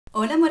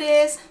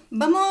perfumes,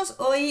 vamos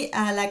hoy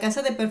a la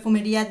casa de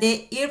perfumería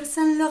de Yves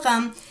Saint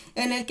Laurent,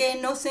 en el que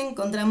nos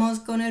encontramos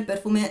con el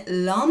perfume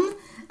L'Homme.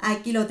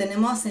 Aquí lo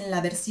tenemos en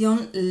la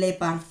versión Le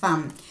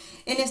Parfum.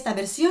 En esta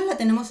versión la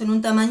tenemos en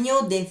un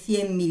tamaño de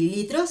 100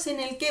 mililitros, en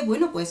el que,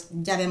 bueno, pues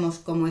ya vemos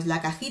cómo es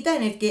la cajita,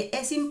 en el que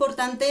es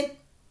importante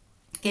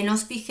que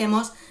nos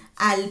fijemos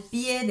al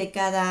pie de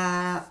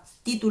cada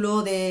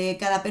título de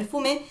cada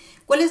perfume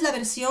cuál es la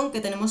versión que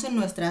tenemos en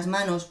nuestras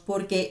manos,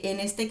 porque en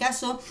este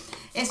caso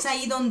es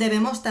ahí donde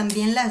vemos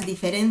también las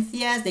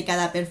diferencias de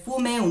cada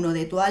perfume, uno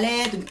de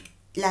toilette,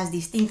 las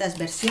distintas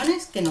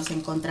versiones que nos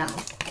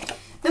encontramos.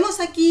 Vemos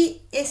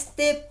aquí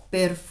este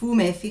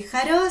perfume,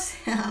 fijaros,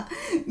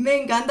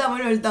 me encanta,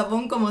 bueno, el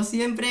tapón como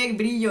siempre,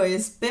 brillo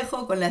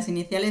espejo con las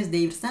iniciales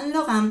de Yves Saint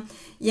Laurent,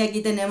 y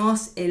aquí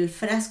tenemos el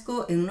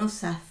frasco en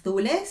unos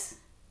azules,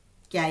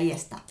 que ahí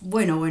está.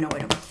 Bueno.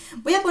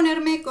 Voy a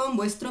ponerme, con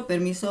vuestro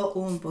permiso,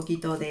 un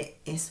poquito de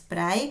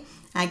spray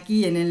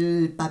aquí en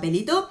el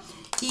papelito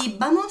y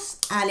vamos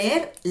a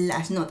leer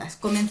las notas.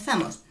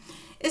 Comenzamos.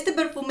 Este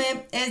perfume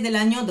es del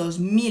año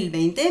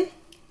 2020,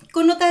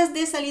 con notas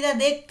de salida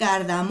de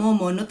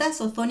cardamomo, notas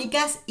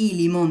ozónicas y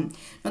limón,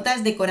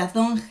 notas de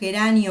corazón,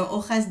 geranio,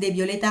 hojas de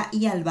violeta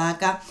y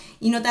albahaca,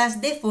 y notas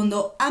de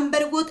fondo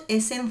amberwood,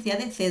 esencia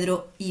de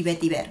cedro y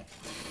vetiver.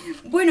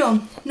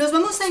 Bueno, nos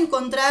vamos a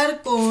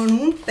encontrar con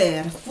un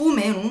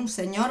perfume, un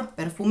señor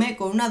perfume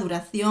con una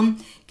duración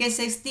que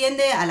se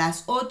extiende a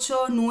las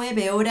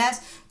 8-9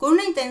 horas, con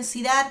una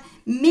intensidad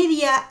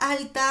media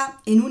alta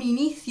en un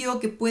inicio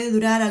que puede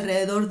durar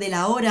alrededor de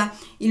la hora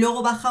y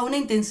luego baja a una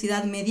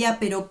intensidad media,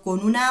 pero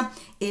con una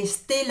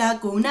estela,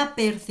 con una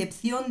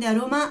percepción de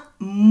aroma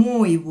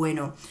muy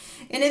bueno.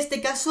 En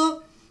este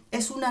caso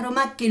es un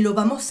aroma que lo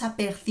vamos a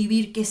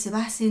percibir, que se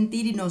va a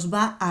sentir y nos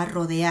va a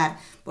rodear,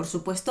 por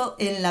supuesto,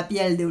 en la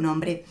piel de un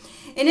hombre.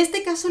 En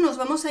este caso nos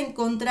vamos a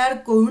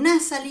encontrar con una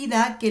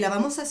salida que la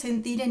vamos a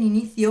sentir en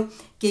inicio,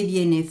 que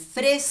viene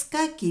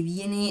fresca, que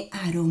viene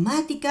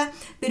aromática,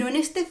 pero en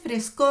este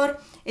frescor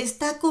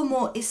está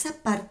como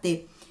esa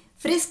parte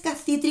fresca,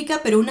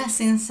 cítrica, pero una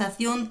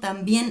sensación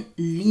también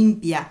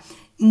limpia.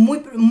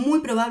 Muy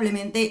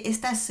probablemente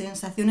estas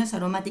sensaciones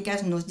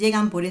aromáticas nos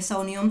llegan por esa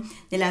unión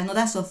de las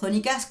notas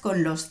ozónicas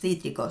con los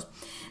cítricos.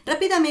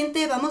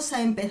 Rápidamente vamos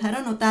a empezar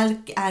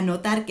a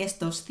notar que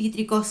estos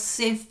cítricos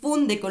se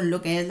funden con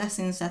lo que es la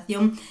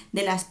sensación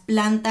de las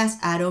plantas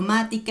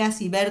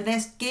aromáticas y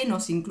verdes que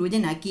nos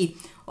incluyen aquí.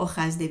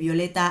 Hojas de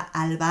violeta,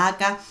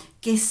 albahaca,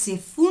 que se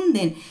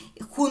funden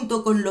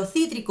junto con lo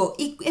cítrico,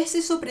 y es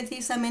eso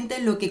precisamente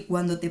lo que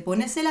cuando te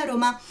pones el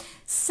aroma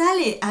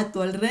sale a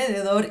tu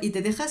alrededor y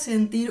te deja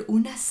sentir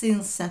una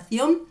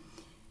sensación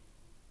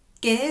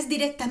que es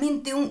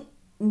directamente un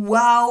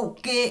 ¡wow!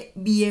 ¡Qué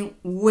bien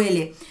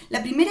huele!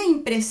 La primera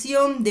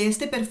impresión de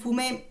este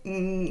perfume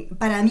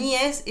para mí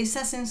es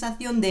esa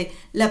sensación de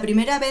la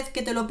primera vez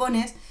que te lo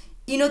pones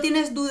y no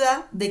tienes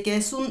duda de que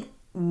es un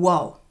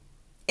 ¡wow!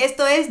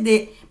 Esto es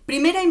de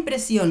primera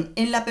impresión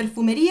en la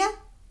perfumería,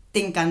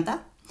 te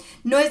encanta.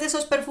 No es de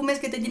esos perfumes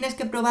que te tienes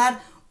que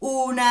probar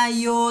una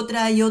y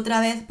otra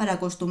vez para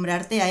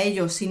acostumbrarte a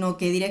ellos, sino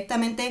que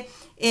directamente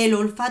el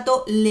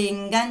olfato le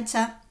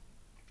engancha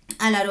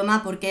al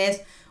aroma porque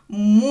es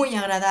muy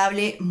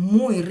agradable,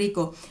 muy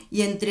rico.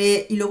 Y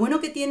lo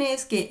bueno que tiene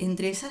es que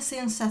entre esa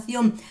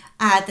sensación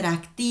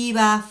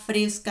atractiva,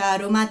 fresca,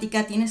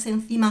 aromática, tienes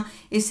encima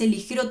ese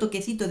ligero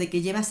toquecito de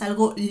que llevas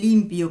algo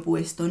limpio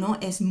puesto, ¿no?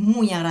 Es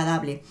muy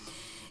agradable.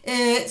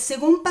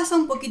 Según pasa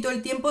un poquito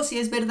el tiempo, sí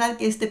es verdad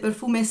que este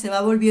perfume se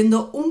va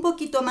volviendo un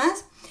poquito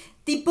más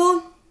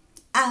tipo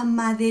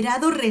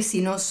amaderado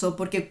resinoso,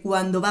 porque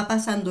cuando va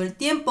pasando el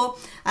tiempo,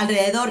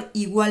 alrededor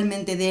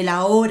igualmente de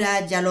la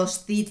hora, ya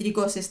los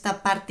cítricos,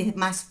 esta parte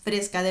más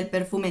fresca del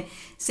perfume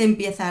se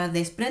empieza a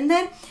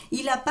desprender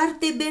y la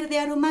parte verde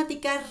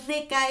aromática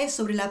recae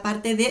sobre la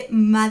parte de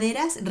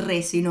maderas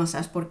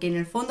resinosas, porque en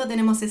el fondo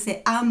tenemos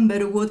ese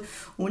amberwood,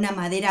 una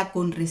madera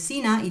con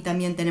resina, y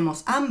también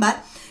tenemos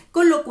ámbar,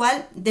 con lo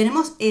cual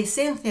tenemos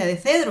esencia de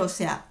cedro, o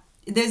sea,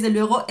 desde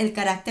luego el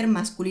carácter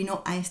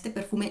masculino a este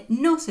perfume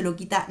no se lo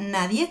quita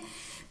nadie,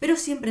 pero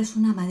siempre es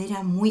una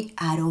madera muy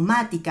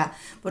aromática,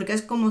 porque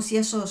es como si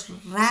esos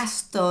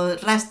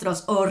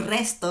rastros o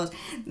restos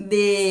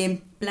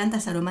de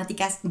plantas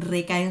aromáticas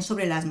recaen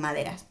sobre las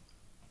maderas.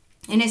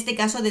 En este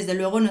caso, desde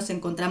luego, nos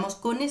encontramos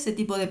con ese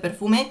tipo de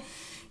perfume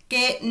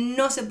que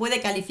no se puede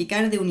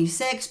calificar de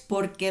unisex,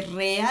 porque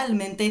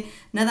realmente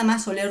nada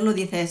más olerlo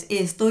dices,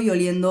 estoy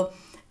oliendo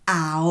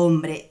a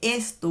hombre,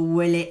 esto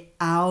huele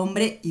a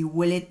hombre y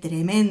huele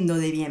tremendo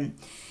de bien.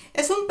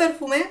 Es un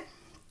perfume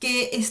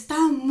que está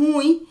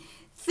muy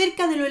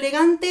cerca de lo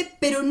elegante,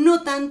 pero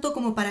no tanto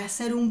como para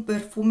ser un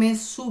perfume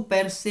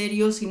súper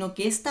serio, sino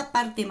que esta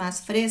parte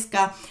más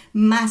fresca,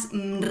 más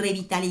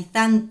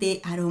revitalizante,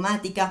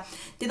 aromática,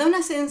 te da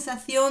una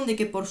sensación de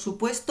que, por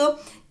supuesto,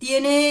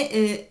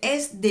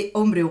 es de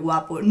hombre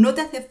guapo. No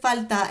te hace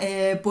falta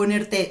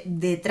ponerte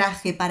de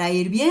traje para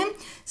ir bien,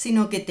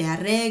 sino que te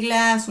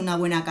arreglas, una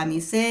buena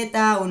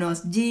camiseta,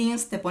 unos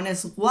jeans, te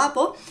pones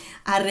guapo,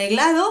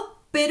 arreglado,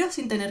 pero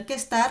sin tener que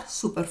estar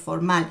súper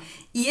formal.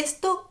 Y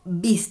esto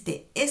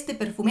viste, este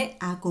perfume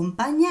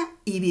acompaña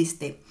y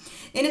viste.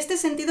 En este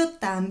sentido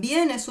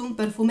también es un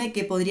perfume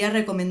que podría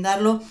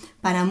recomendarlo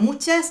para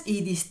muchas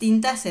y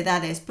distintas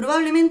edades.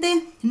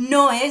 Probablemente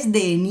no es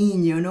de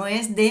niño, no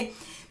es de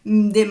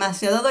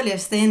demasiado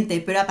adolescente,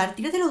 pero a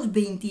partir de los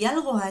 20 y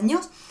algo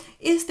años,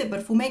 este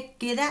perfume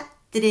queda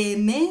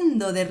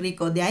tremendo de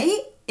rico. De ahí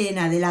en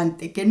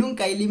adelante, que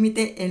nunca hay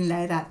límite en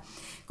la edad.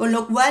 Con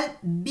lo cual,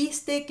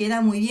 viste,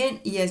 queda muy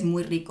bien y es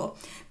muy rico.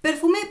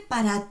 Perfume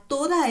para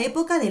toda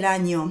época del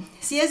año.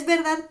 Sí es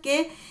verdad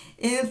que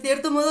en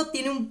cierto modo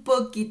tiene un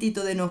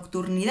poquitito de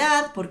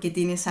nocturnidad porque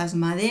tiene esas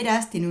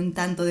maderas, tiene un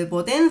tanto de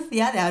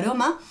potencia, de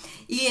aroma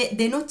y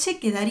de noche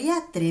quedaría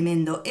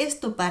tremendo.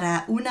 Esto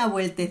para una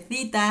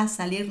vueltecita,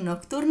 salir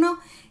nocturno,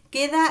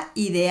 queda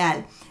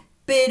ideal.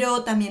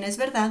 Pero también es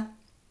verdad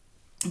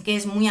que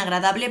es muy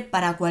agradable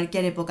para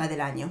cualquier época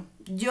del año.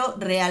 Yo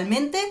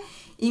realmente,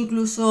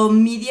 incluso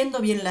midiendo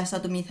bien las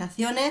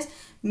atomizaciones,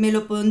 me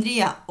lo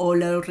pondría o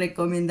lo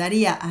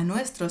recomendaría a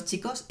nuestros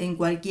chicos en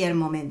cualquier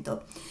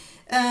momento.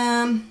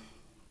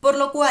 Por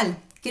lo cual,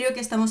 creo que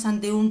estamos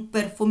ante un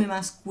perfume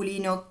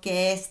masculino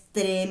que es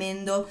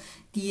tremendo,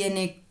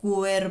 tiene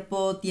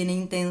cuerpo, tiene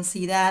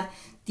intensidad,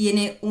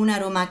 tiene un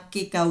aroma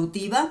que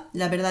cautiva.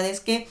 La verdad es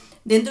que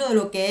dentro de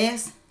lo que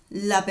es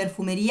la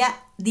perfumería,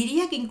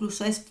 diría que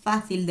incluso es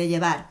fácil de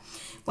llevar.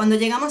 Cuando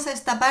llegamos a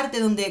esta parte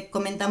donde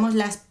comentamos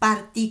las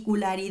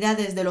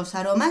particularidades de los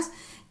aromas,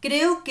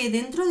 creo que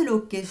dentro de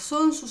lo que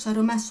son sus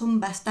aromas son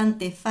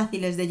bastante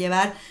fáciles de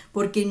llevar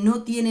porque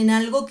no tienen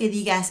algo que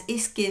digas,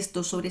 es que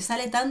esto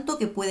sobresale tanto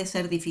que puede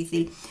ser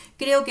difícil.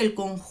 Creo que el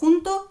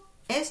conjunto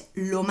es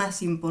lo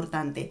más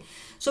importante.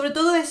 Sobre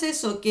todo es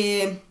eso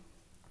que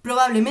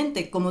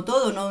probablemente, como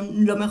todo,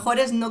 lo mejor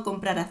es no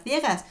comprar a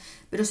ciegas,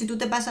 pero si tú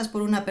te pasas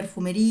por una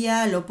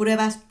perfumería, lo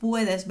pruebas,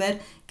 puedes ver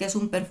que es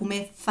un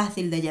perfume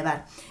fácil de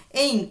llevar.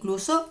 E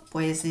incluso,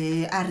 pues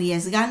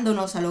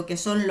arriesgándonos a lo que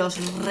son los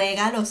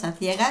regalos a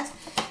ciegas,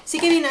 sí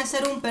que viene a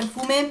ser un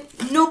perfume,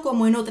 no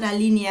como en otras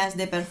líneas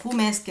de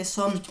perfumes que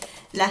son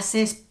las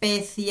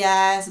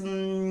especias,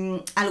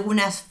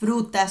 algunas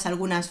frutas,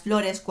 algunas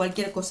flores,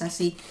 cualquier cosa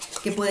así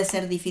que puede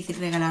ser difícil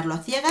regalarlo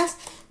a ciegas.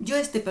 Yo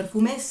este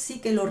perfume sí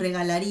que lo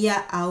regalaría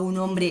a un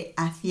hombre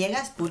a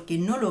ciegas porque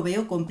no lo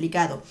veo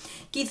complicado.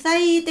 Quizá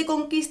ahí te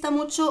conquista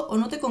mucho o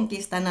no te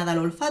conquista nada el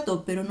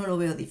olfato, pero no lo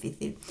veo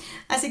difícil.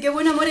 Así que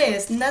bueno,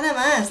 amores, nada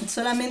más.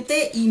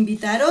 Solamente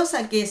invitaros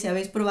a que si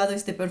habéis probado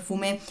este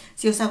perfume,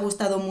 si os ha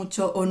gustado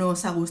mucho o no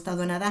os ha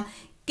gustado nada,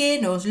 que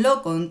nos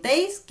lo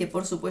contéis, que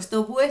por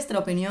supuesto vuestra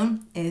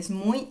opinión es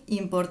muy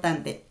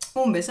importante.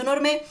 Un beso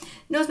enorme,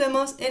 nos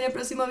vemos en el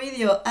próximo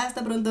vídeo.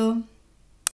 Hasta pronto.